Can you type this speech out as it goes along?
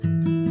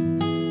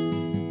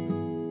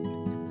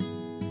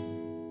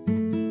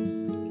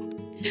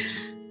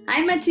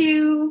Hi,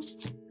 Matthew.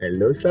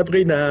 Hello,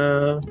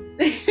 Sabrina.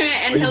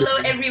 And hello,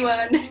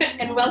 everyone.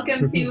 And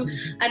welcome to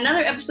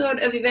another episode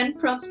of Event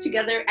Props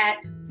Together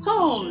at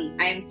Home.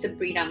 I'm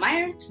Sabrina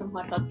Myers from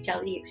Hot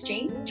Hospitality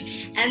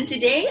Exchange. And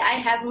today I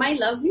have my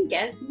lovely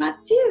guest,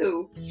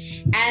 Matthew.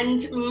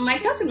 And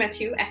myself and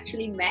Matthew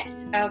actually met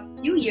a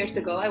few years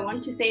ago. I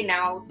want to say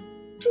now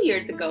 2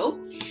 years ago.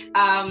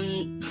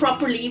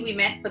 Properly, we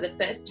met for the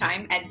first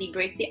time at the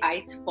Break the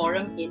Ice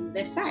Forum in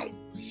Versailles,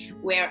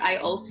 where I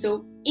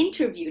also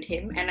interviewed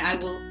him, and I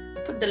will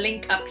put the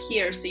link up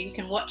here so you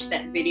can watch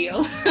that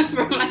video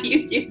from my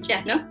YouTube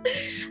channel.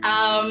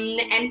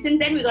 And since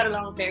then we got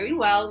along very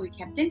well. We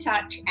kept in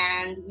touch,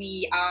 and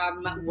we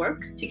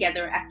work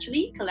together,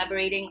 actually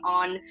collaborating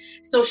on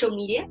social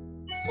media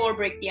for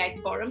Break the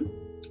Ice Forum.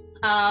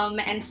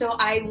 And so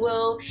I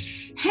will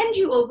hand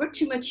you over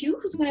to Matthew,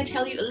 who's going to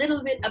tell you a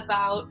little bit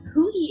about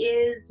who he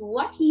is,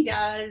 what he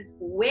does,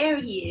 where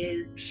he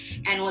is,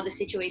 and what the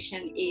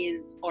situation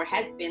is or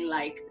has been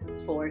like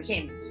for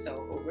him. So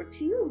over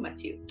to you,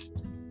 Matthew.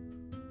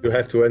 You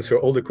have to answer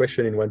all the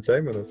questions in one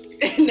time, or not?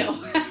 No.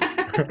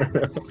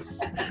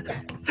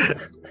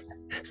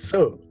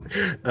 So,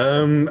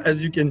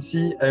 as you can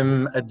see,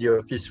 I'm at the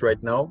office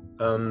right now.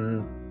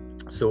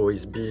 So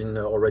it's been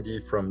already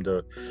from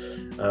the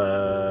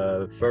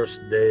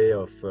first day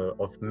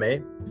of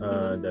May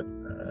that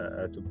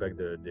I took back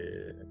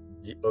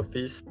the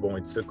office. Bon,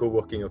 it's a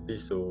co-working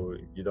office, so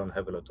you don't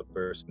have a lot of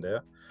person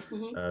there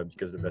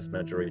because the vast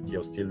majority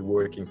are still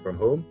working from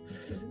home.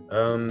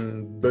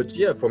 But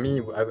yeah, for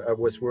me, I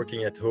was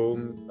working at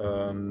home,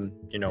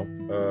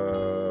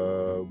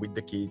 with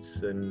the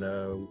kids and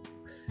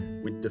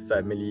with the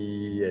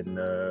family, and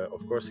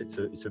of course it's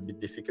a bit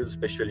difficult,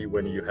 especially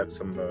when you have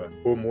some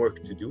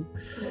homework to do.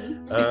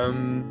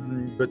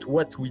 But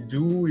what we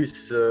do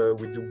is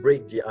we do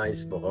Break the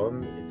Ice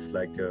Forum. It's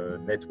like a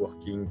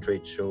networking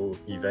trade show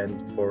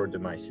event for the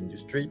MICE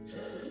industry.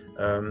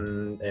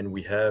 And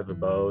we have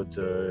about 8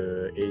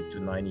 to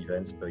 9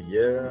 events per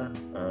year.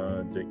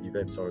 The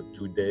events are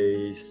 2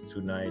 days,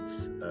 2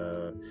 nights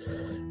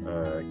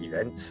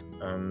event.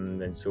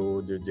 And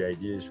so the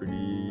idea is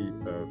really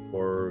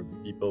for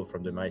people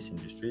from the MICE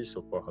industry,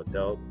 so for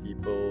hotel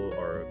people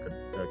or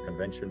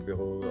convention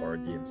bureau or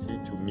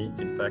DMC to meet,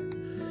 in fact,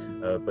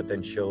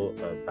 potential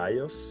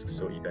buyers,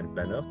 so event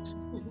planners.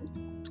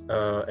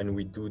 And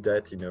we do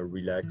that in a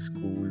relaxed,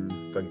 cool,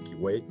 funky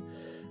way.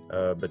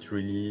 But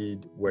really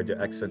where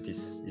the accent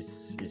is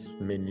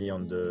mainly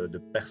on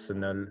the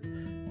personal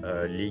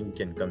link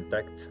and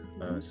contact,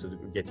 so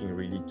getting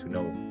really to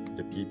know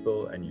the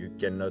people, and you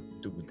cannot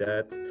do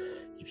that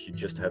if you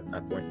just have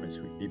appointments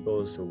with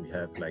people. So we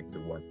have like the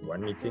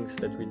one-to-one meetings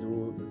that we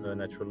do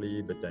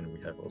naturally, but then we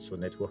have also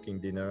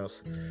networking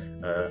dinners,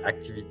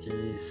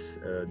 activities.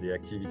 The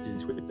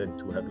activities we tend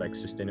to have like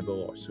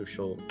sustainable or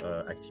social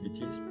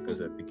activities, because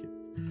I think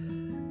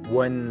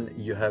when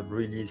you have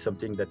really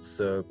something that's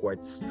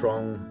quite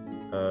strong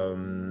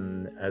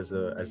as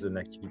an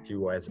activity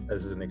or as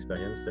an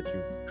experience, that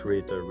you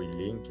create a real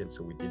link. And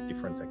so we did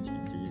different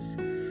activities.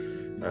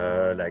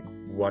 Like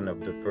one of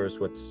the first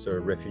was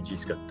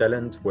Refugees Got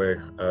Talent,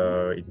 where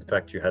in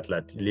fact you had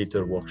like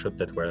little workshops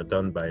that were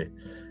done by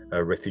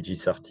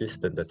refugees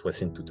artists, and that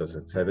was in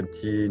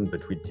 2017.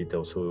 But we did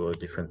also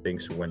different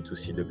things. We went to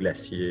see the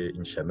glacier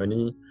in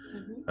Chamonix,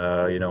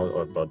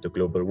 about the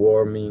global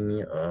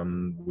warming.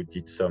 We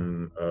did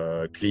some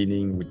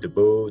cleaning with the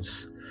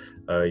boats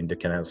in the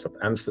canals of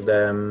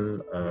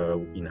Amsterdam.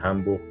 In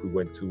Hamburg, we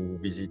went to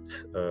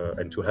visit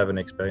and to have an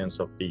experience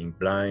of being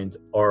blind.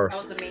 Or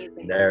that was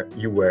amazing. There,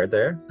 you were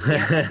there.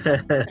 Yeah,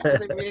 that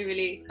was a really,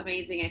 really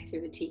amazing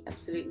activity.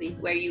 Absolutely,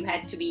 where you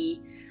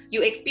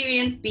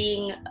experienced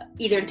being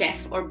either deaf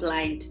or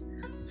blind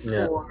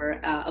for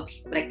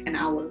like an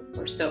hour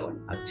or so,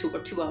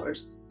 2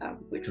 hours,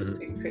 which was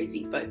pretty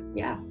crazy. But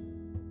yeah.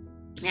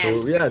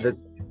 So yeah,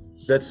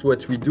 that's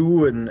what we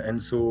do,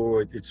 and so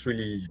it's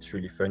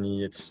really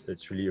funny.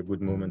 It's really a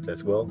good moment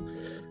as well,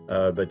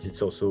 but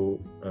it's also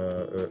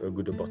a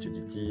good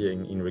opportunity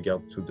in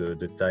regard to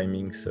the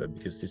timings,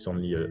 because it's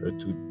only a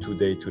two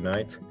day, 2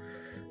 night.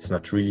 It's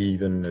not really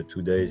even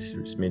 2 days.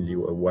 It's mainly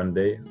 1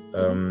 day,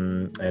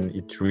 and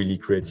it really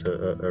creates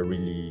a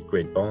really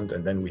great bond.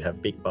 And then we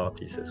have big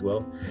parties as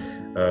well,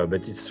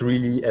 but it's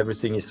really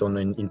everything is on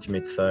an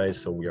intimate size.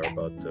 So we are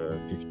about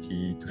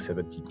 50 to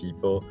 70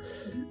 people,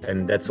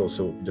 and that's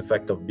also the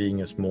fact of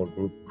being a small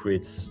group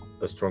creates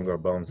a stronger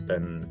bond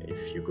than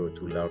if you go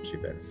to large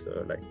events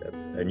like that.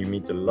 And you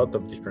meet a lot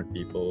of different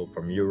people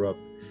from Europe.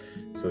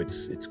 So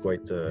it's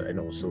quite and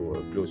also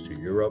close to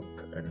Europe,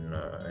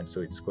 and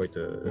so it's quite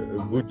a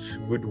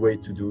good way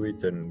to do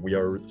it, and we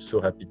are so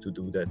happy to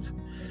do that.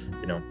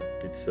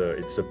 It's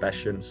a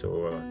passion.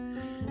 So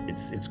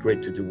it's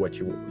great to do what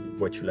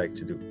you like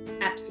to do.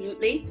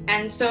 Absolutely.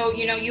 And so,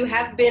 you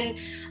have been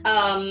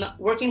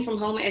working from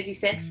home, as you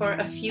said, for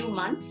a few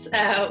months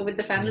with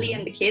the family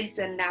and the kids.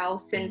 And now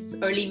since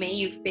early May,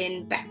 you've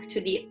been back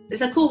to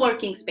it's a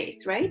co-working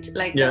space, right?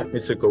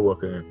 It's a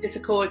co-working. It's a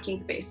co-working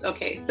space.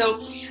 Okay. So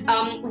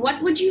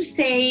what would you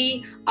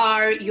say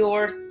are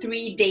your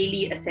 3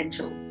 daily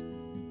essentials?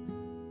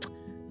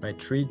 My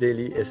 3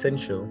 daily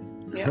essential.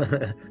 Yeah.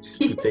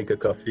 To take a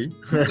coffee.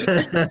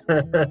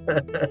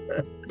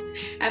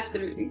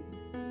 Absolutely.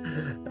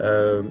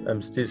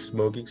 I'm still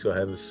smoking, so I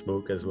have a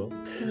smoke as well.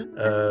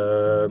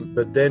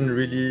 But then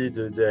really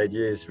the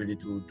idea is really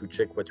to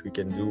check what we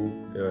can do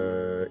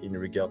in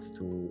regards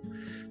to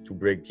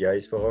break the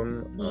ice for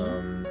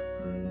them.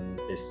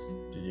 Is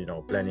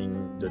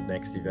planning the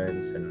next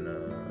events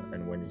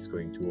and when it's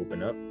going to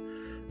open up.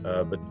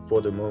 But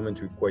for the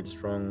moment, we're quite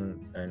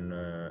strong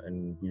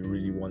and we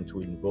really want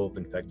to involve,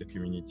 in fact, the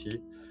community.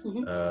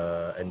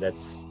 And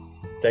that's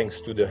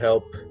thanks to the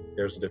help.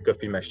 There's the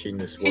coffee machine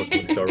is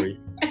working, sorry.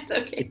 It's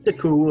okay. It's a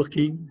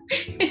co-working.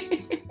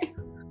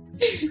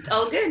 It's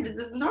all good. This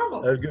is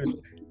normal. All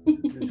good.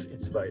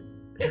 It's fine.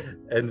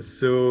 And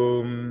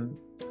so,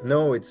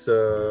 no, it's,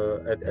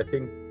 I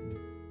think,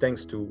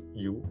 thanks to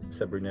you,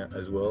 Sabrina,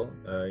 as well,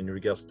 in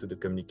regards to the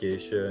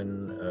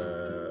communication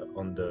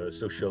on the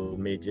social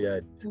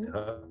media,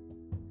 etc.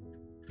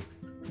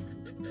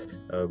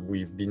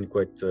 We've been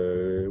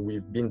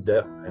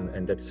there,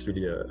 and that's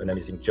really an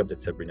amazing job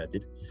that Sabrina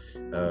did.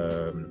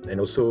 And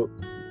also,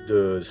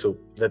 so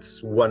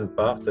that's one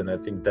part, and I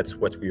think that's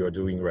what we are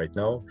doing right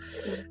now.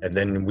 And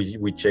then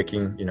we're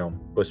checking,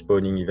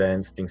 postponing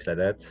events, things like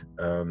that.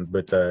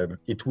 But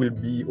it will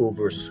be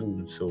over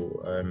soon.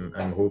 So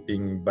I'm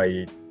hoping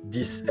by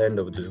this end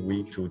of the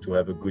week to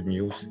have a good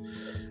news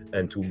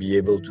and to be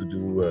able to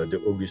do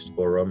the August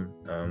forum.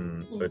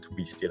 But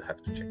we still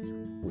have to check.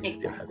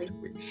 Still have to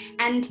wait.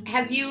 And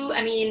have you,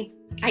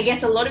 I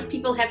guess a lot of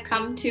people have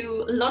come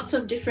to lots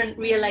of different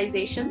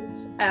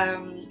realizations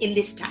in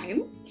this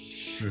time.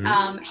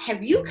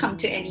 Have you come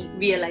to any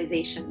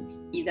realizations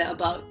either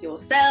about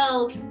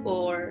yourself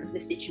or the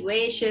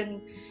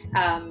situation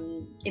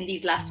in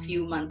these last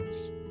few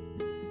months?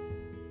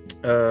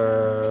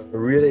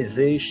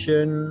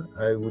 Realization,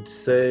 I would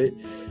say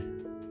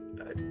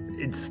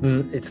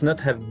it's not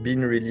have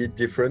been really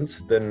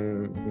different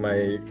than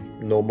my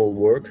normal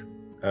work.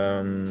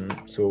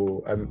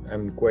 So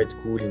I'm quite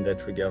cool in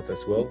that regard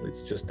as well.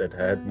 It's just that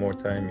I had more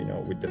time,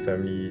 with the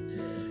family,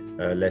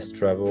 less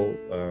travel.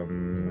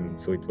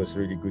 So it was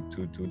really good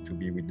to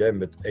be with them.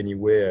 But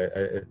anyway,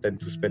 I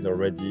tend to spend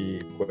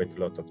already quite a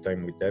lot of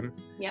time with them.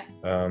 Yeah.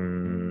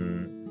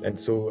 And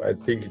so I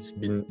think it's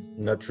been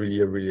not really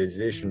a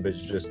realization, but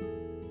it's just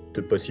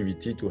the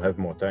possibility to have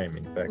more time,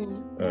 in fact,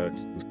 to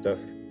do stuff.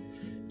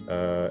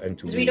 And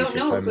to. Because we don't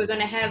know if we're going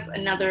to have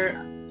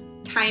another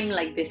time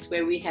like this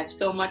where we have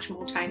so much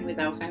more time with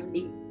our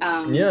family.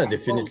 Yeah,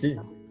 definitely.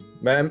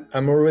 But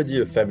I'm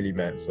already a family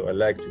man, so I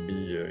like to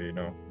be,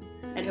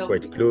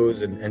 quite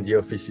close, and the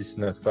office is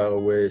not far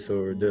away,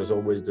 so there's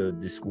always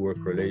this work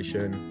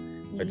relation.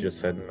 I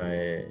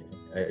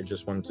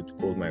just wanted to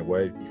call my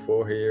wife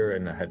before here,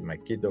 and I had my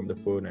kid on the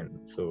phone, and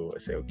so I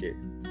say, okay,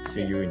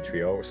 see you in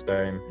 3 hours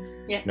time.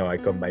 Yeah. No, I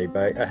come by.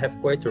 I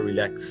have quite a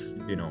relaxed,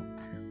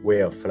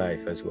 way of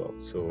life as well.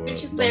 So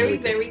which is very,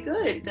 very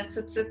good.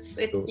 It's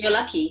you're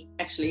lucky,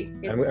 actually.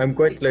 I'm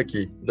quite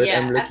lucky, but yeah,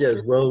 I'm lucky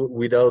absolutely. as well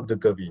without the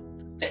COVID.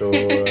 So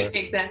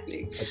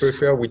exactly. I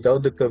prefer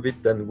without the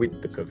COVID than with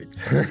the COVID.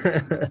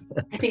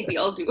 I think we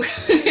all do.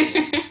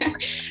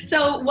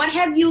 So what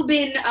have you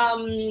been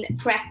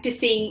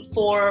practicing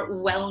for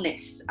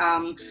wellness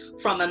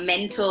from a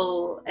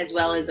mental as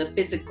well as a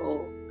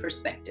physical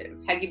perspective?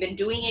 Have you been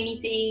doing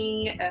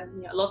anything?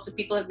 Lots of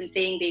people have been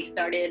saying they've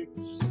started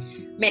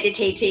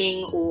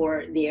meditating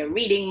or they're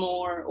reading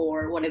more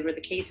or whatever the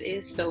case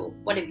is. So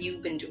what have you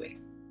been doing?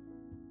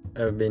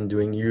 I've been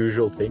doing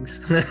usual things.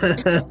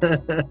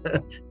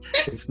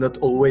 It's not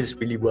always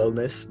really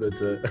wellness, but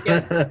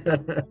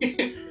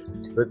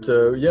but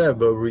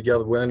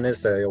regard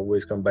wellness, I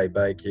always come by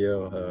bike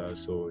here,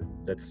 so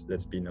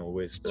that's been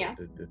always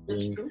the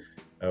thing.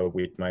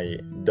 With my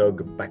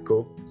dog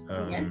Paco,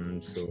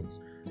 so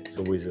it's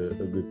always a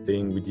good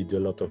thing. We did a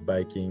lot of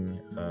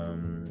biking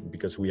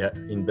because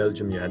in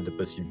Belgium you had the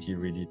possibility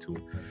really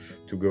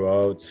to go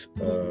out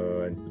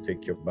and to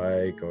take your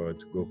bike or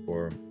to go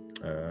for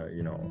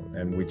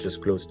and we're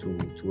just close to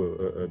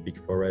a big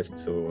forest,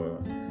 so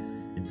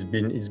it's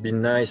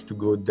been nice to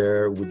go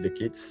there with the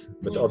kids.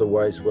 But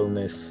otherwise,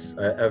 wellness,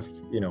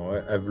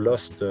 I've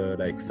lost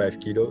like 5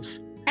 kilos.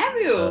 Have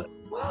you?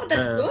 Wow,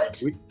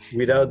 that's good.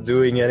 Without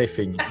doing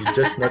anything, you're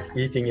just not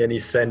eating any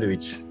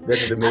sandwich.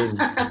 That's the main.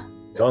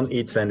 Don't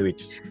eat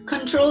sandwich.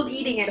 Controlled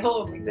eating at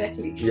home,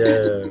 exactly.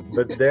 Yeah,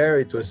 but there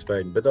it was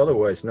fine. But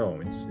otherwise, no,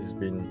 it's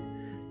been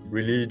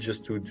really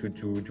just to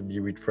be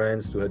with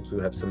friends, to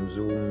have some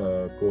Zoom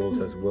calls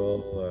as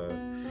well.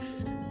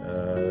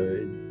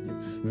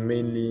 It's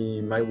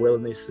mainly my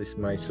wellness is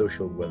my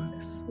social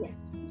wellness. Yes,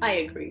 I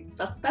agree.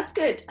 That's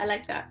good. I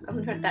like that. I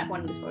haven't heard that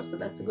one before, so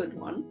that's a good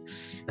one.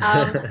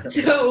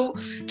 So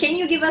can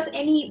you give us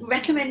any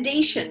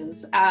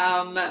recommendations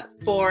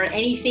for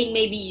anything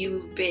maybe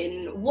you've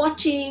been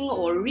watching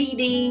or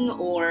reading,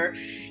 or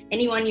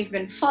anyone you've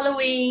been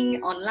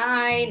following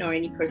online, or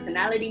any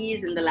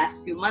personalities in the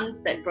last few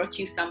months that brought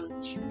you some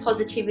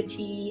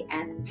positivity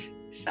and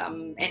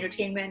some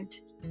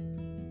entertainment?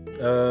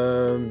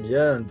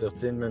 Yeah,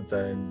 entertainment,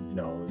 and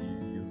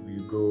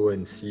you go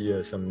and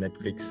see some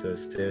Netflix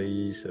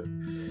series,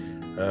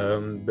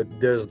 but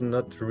there's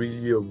not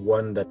really a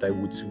one that I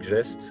would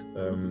suggest,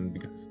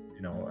 because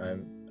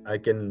I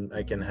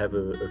can have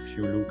a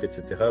few look,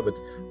 etc. But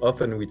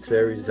often with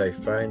series, I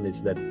find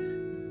is that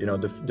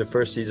the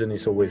first season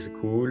is always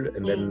cool,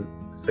 and then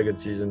second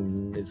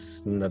season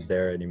it's not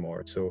there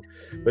anymore. So,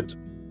 but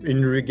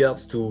in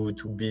regards to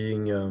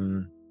being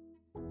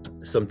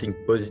something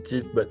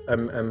positive, but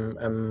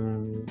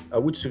I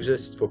would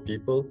suggest for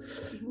people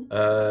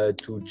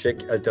to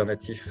check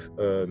alternative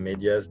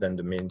medias than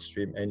the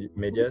mainstream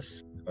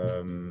medias.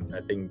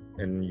 I think,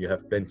 and you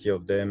have plenty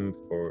of them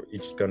for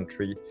each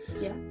country.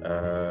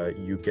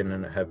 You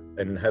can have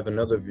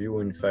another view,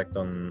 in fact,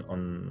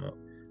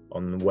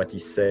 on what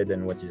is said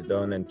and what is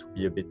done, and to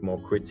be a bit more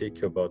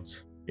critic about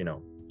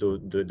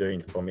the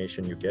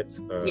information you get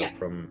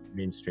from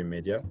mainstream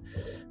media,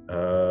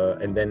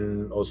 and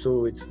then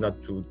also it's not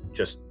to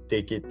just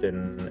take it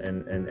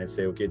and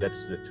say, okay,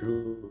 that's the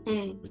truth.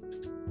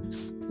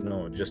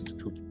 No, just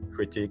to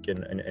critique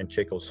and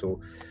check also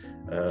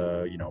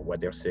what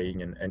they're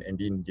saying, and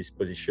be in this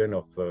position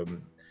of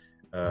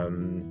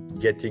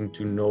getting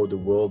to know the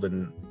world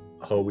and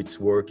how it's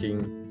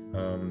working.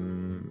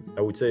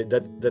 I would say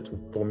that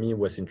for me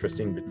was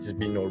interesting, but it's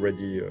been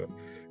already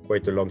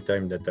quite a long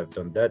time that I've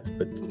done that.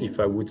 But if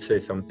I would say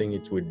something,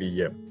 it would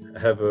be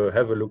have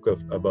a look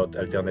about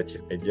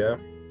alternative media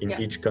in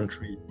each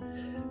country.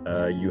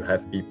 You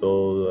have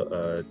people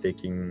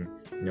taking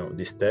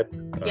this step,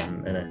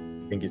 and I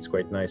think it's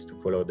quite nice to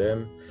follow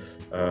them.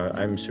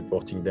 I'm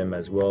supporting them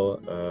as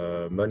well,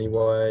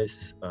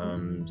 money-wise.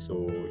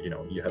 So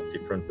you have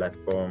different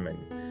platform, and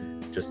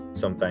just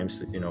sometimes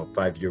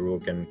 €5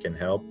 can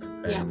help,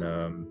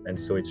 and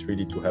so it's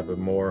really to have a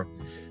more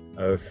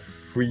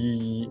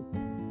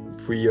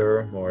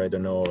freer, or I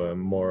don't know,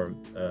 more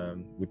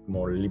with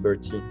more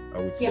liberty,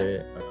 I would say,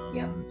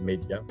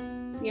 media,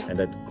 and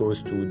that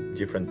goes to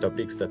different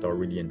topics that are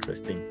really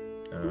interesting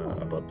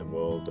about the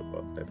world,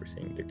 about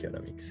everything, the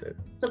academics.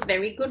 So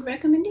very good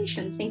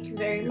recommendation. Thank you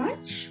very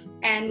much.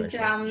 And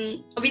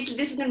obviously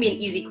this is going to be an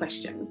easy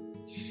question.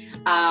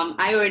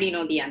 I already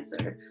know the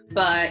answer,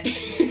 but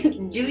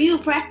do you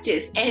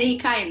practice any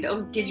kind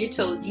of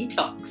digital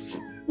detox?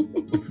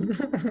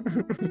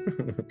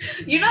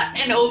 You're not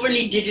an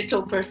overly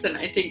digital person,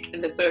 I think,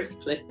 in the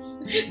first place.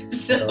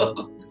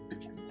 So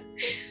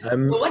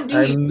what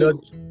do you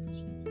do?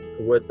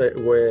 What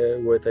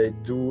I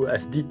do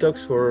as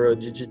detox for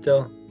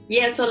digital?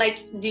 Yeah, so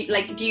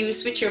do you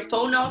switch your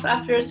phone off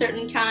after a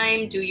certain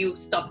time? Do you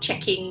stop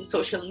checking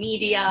social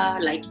media?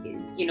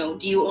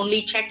 Do you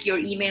only check your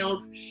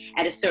emails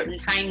at a certain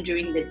time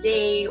during the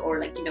day,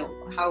 or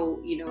how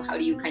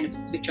do you kind of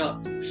switch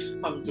off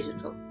from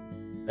digital?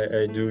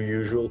 I do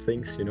usual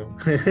things,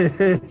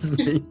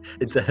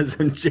 It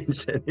hasn't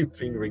changed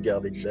anything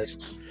regarding that.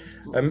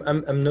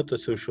 I'm not a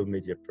social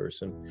media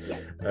person.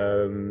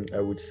 I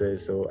would say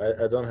so.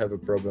 I don't have a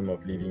problem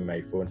of leaving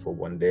my phone for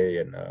one day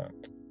and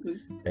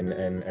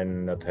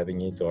not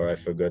having it, or I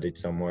forgot it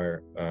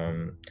somewhere.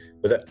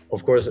 But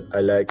of course,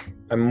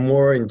 I'm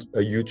more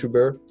a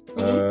YouTuber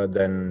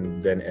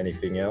than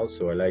anything else.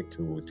 So I like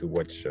to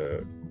watch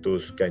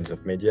those kinds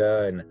of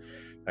media, and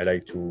I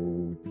like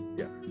to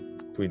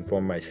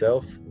inform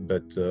myself.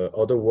 But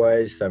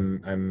otherwise,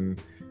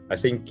 I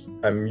think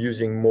I'm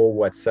using more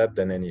WhatsApp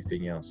than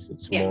anything else.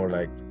 It's more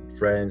like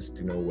friends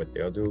to know what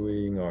they are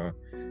doing, or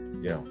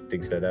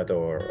things like that,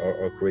 or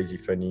crazy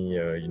funny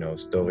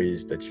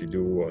stories that you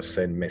do, or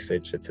send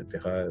message,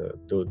 etc.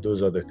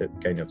 Those are the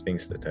kind of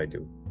things that I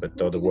do.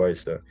 But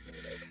otherwise,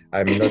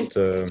 I'm not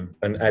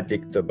an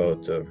addict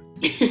about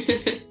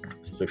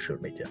social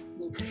media.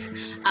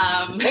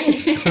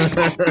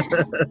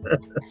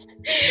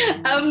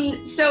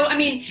 So I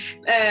mean,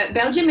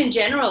 Belgium in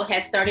general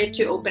has started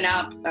to open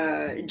up,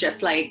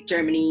 just like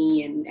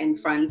Germany and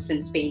France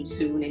and Spain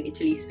soon, and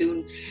Italy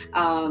soon.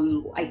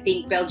 I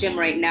think Belgium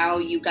right now,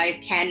 you guys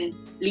can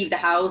leave the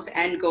house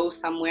and go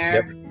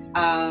somewhere.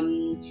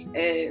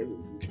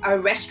 Are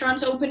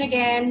restaurants open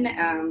again,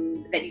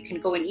 that you can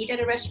go and eat at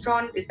a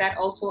restaurant? Is that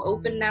also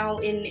open now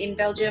in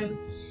Belgium?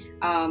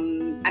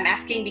 I'm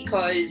asking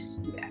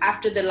because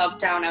after the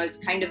lockdown, I was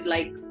kind of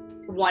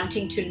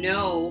wanting to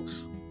know,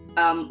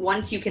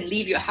 once you can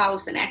leave your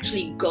house and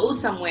actually go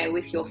somewhere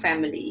with your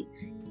family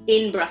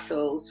in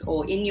Brussels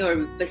or in your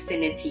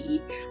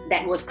vicinity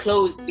that was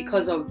closed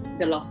because of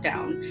the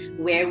lockdown,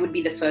 where would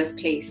be the first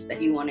place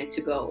that you wanted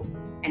to go?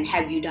 And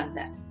have you done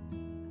that?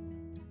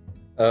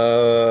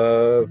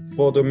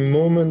 For the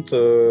moment,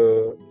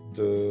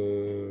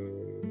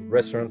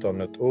 restaurants are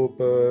not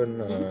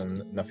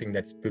open. Nothing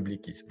that's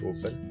public is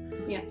open.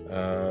 Yeah.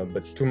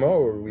 But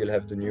tomorrow we'll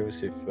have the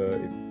news if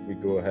we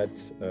go ahead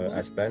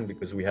as planned,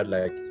 because we had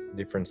like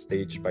different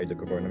stage by the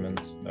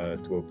government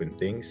to open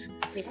things.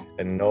 Yeah.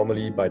 And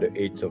normally by the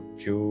 8th of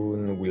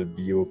June we'll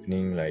be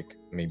opening like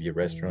maybe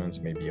restaurants,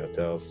 maybe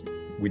hotels.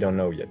 We don't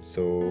know yet,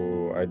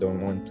 so I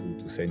don't want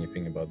to say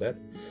anything about that.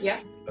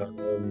 Yeah.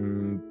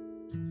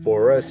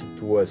 For us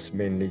it was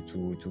mainly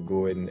to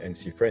go and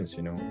see friends,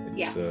 you know.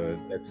 Yes.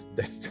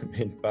 That's the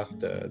main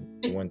part. I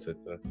wanted.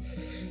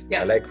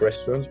 Yeah. I like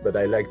restaurants, but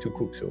I like to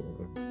cook, so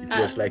it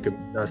was like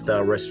a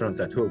star restaurant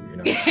at home, you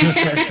know.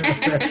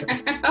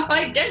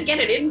 I don't get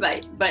an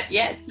invite, but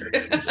yes.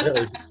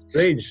 Yeah, it's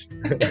strange.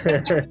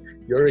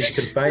 You're in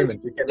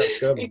confinement, you cannot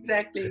come.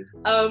 Exactly.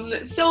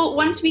 So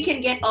once we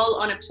can get all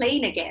on a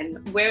plane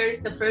again, where is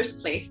the first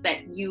place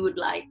that you would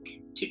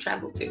like to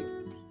travel to?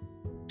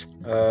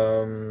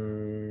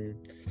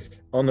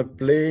 On a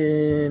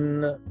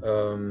plane,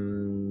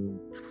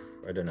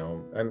 I don't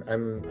know.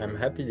 I'm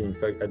happy. In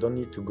fact, I don't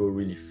need to go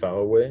really far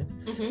away.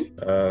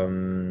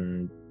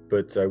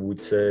 But I would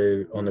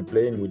say on a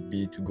plane would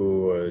be to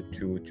go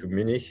to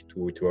Munich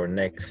to our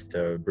next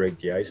Break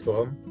the Ice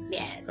forum.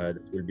 Yeah.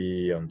 That will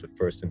be on the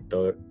 1st and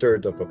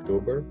 3rd of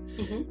October.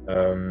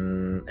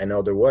 And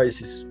otherwise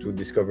is to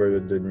discover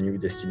the new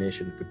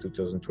destination for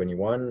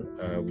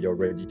 2021. We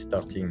already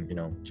starting, you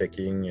know,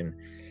 checking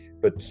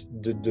but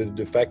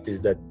the fact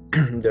is that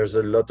there's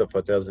a lot of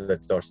hotels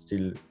that are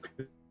still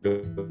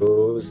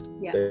closed.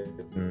 Yeah.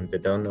 They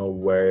don't know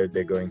where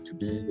they're going to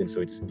be, and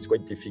so it's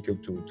quite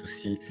difficult to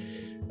see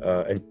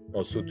and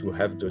also to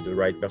have the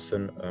right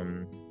person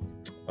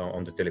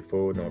on the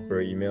telephone or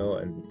per email,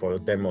 and for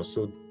them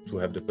also to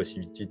have the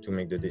possibility to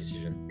make the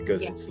decision,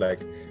 because it's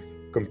like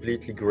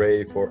completely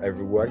gray for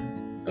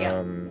everyone.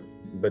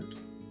 But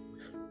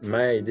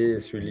my idea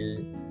is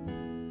really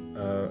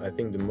I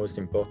think the most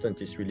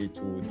important is really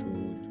to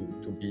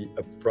be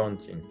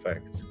upfront, in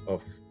fact,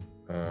 of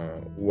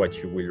what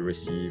you will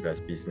receive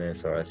as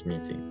business or as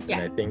meeting.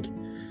 And I think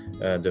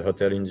the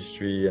hotel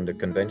industry and the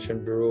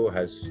convention bureau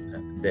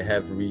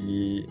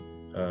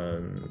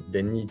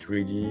they need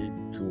really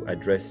to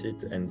address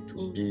it and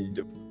to be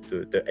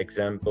the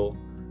example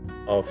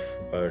of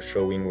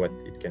showing what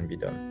it can be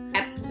done.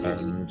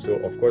 Absolutely. So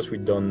of course we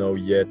don't know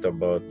yet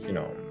about, you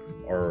know,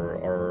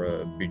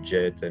 our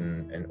budget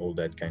and all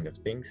that kind of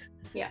things.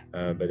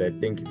 But I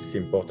think it's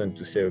important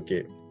to say,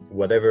 okay,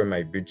 whatever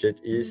my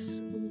budget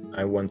is,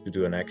 I want to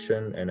do an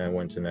action, and I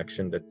want an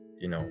action that,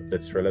 you know,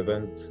 that's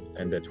relevant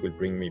and that will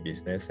bring me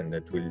business, and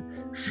that will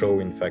show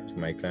in fact to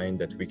my client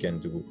that we can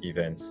do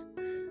events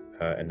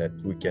and that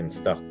we can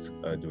start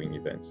doing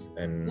events.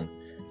 And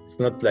it's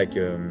not like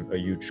a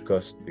huge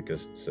cost,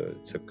 because it's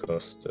a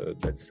cost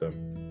that's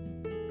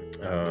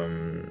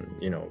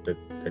you know, that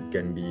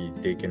can be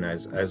taken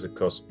as a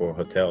cost for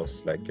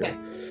hotels, like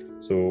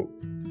so.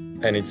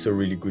 And it's a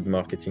really good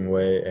marketing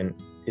way, and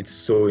it's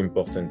so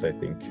important, I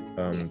think,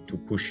 to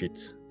push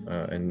it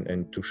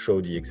and to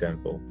show the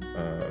example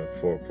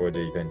for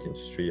the event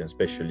industry, and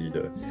especially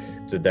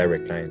the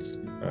direct clients,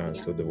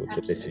 so the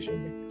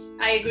decision makers.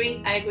 I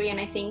agree, and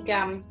I think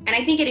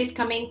it is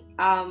coming.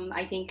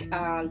 I think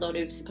a lot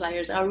of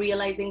suppliers are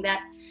realizing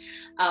that,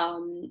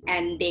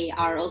 and they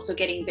are also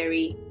getting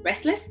very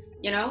restless.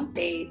 You know,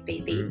 they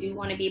do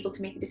want to be able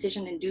to make a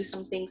decision and do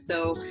something.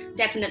 So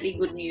definitely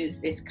good news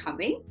is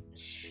coming.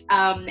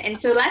 And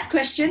so last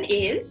question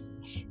is,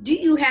 do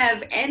you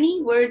have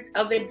any words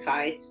of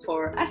advice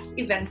for us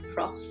event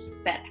profs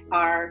that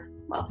are,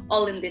 well,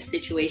 all in this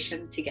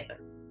situation together?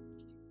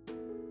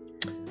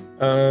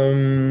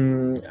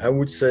 I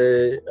would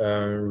say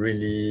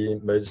really,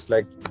 but it's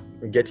like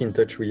get in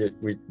touch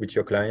with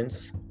your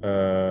clients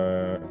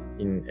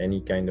in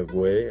any kind of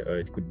way.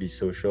 It could be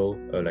social,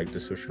 like the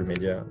social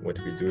media, what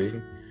we're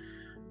doing.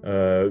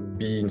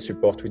 Be in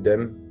support with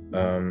them,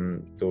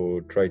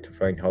 to try to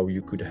find how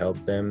you could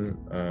help them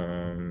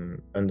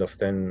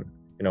understand,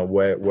 you know,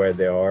 where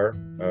they are.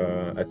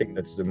 I think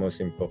that's the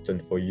most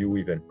important for you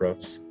event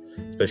profs,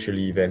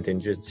 especially event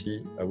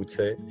agency, I would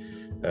say.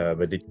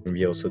 But it can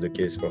be also the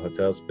case for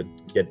hotels. But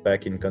get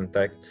back in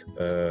contact,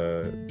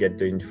 get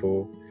the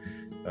info,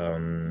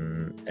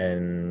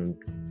 and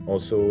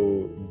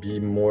also be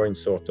more in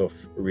sort of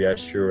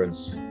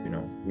reassurance. You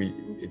know,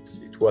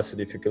 it was a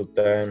difficult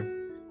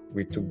time.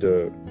 We took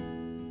the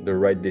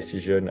right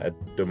decision at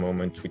the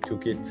moment we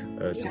took it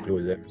to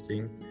close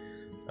everything.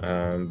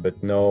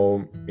 But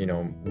now, you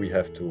know, we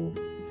have to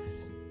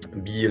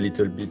be a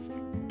little bit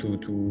to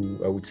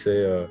I would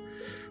say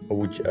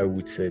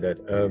that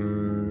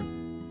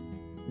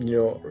you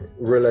know,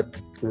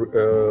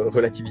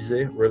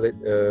 relativiser.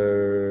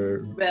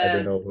 I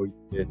don't know how you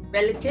say it.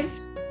 Relative.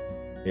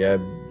 Yeah,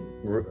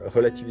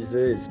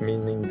 relativiser is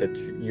meaning that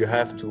you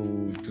have to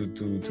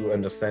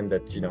understand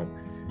that, you know,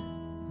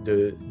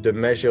 the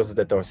measures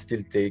that are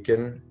still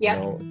taken, you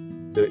know,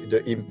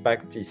 the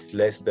impact is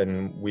less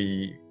than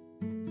we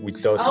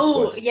thought it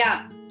was.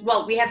 Yeah.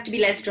 Well, we have to be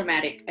less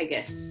dramatic, I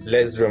guess.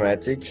 Less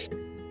dramatic,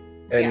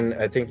 And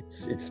I think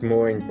it's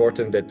more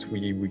important that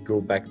we go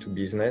back to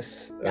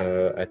business.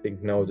 I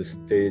think now the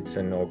states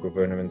and our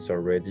governments are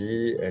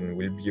ready and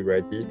will be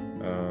ready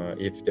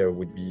if there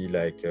would be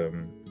like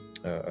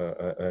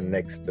a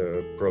next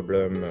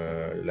problem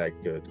like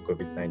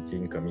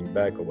COVID-19 coming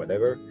back or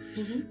whatever.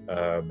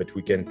 But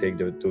we can take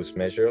those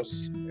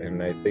measures,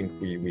 and I think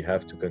we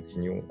have to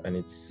continue.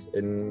 And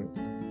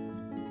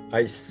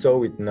I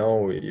saw it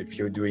now. If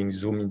you're doing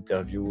Zoom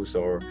interviews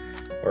or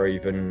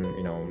even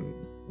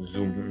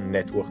Zoom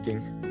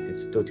networking,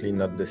 it's totally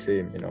not the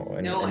same, and,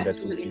 no, and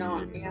absolutely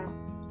not.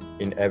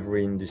 In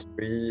every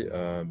industry,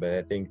 but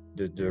I think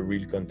the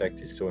real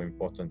contact is so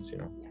important,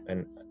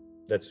 and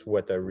that's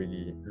what I'm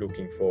really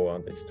looking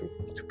forward is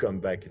to come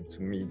back and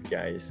to meet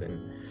guys,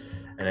 and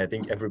I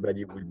think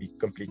everybody will be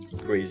completely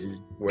crazy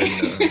when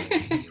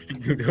we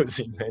do those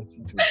events.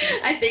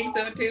 I think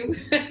so too.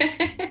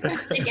 I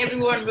think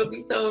everyone will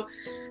be so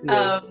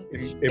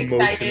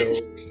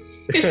emotional.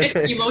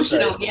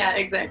 Emotional, yeah,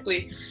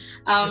 exactly.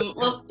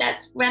 Well,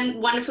 that's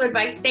wonderful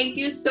advice. Thank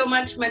you so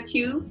much,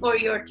 Mathieu, for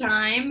your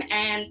time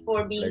and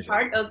for being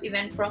part of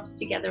Event Props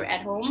Together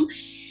at Home.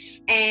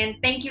 And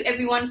thank you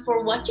everyone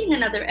for watching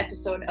another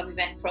episode of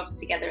Event Props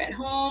Together at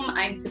Home.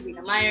 I'm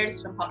Sabrina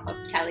Myers from Hot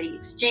Hospitality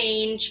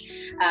Exchange.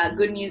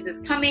 Good news is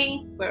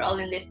coming. We're all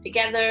in this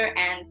together,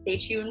 and stay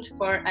tuned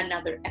for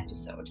another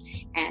episode.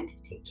 And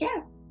take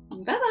care.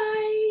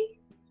 Bye-bye.